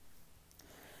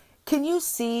Can you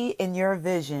see in your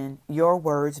vision your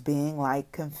words being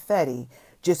like confetti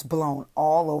just blown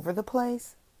all over the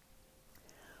place?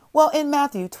 Well, in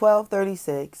Matthew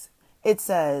 12:36, it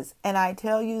says, "And I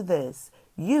tell you this,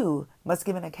 you must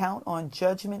give an account on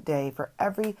Judgment Day for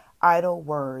every idle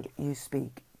word you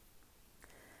speak."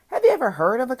 Have you ever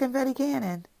heard of a confetti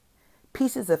cannon?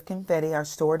 Pieces of confetti are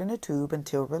stored in a tube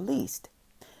until released.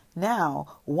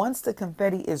 Now, once the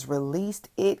confetti is released,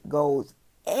 it goes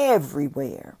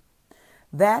everywhere.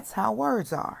 That's how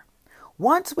words are.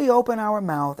 Once we open our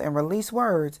mouth and release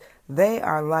words, they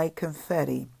are like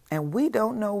confetti, and we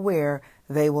don't know where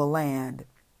they will land.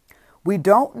 We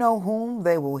don't know whom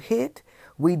they will hit.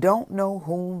 We don't know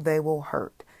whom they will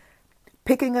hurt.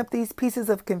 Picking up these pieces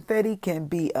of confetti can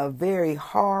be a very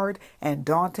hard and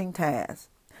daunting task.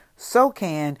 So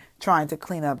can trying to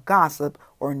clean up gossip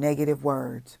or negative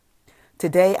words.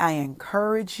 Today, I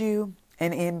encourage you,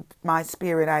 and in my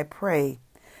spirit, I pray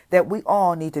that we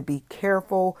all need to be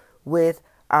careful with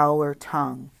our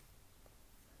tongue.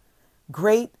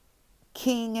 Great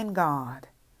King and God,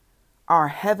 our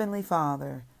Heavenly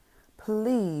Father,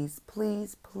 please,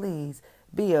 please, please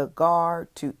be a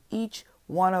guard to each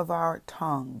one of our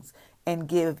tongues and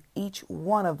give each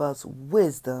one of us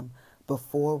wisdom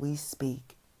before we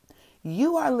speak.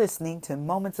 You are listening to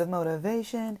Moments of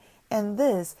Motivation, and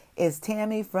this is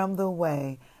Tammy from The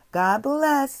Way. God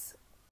bless.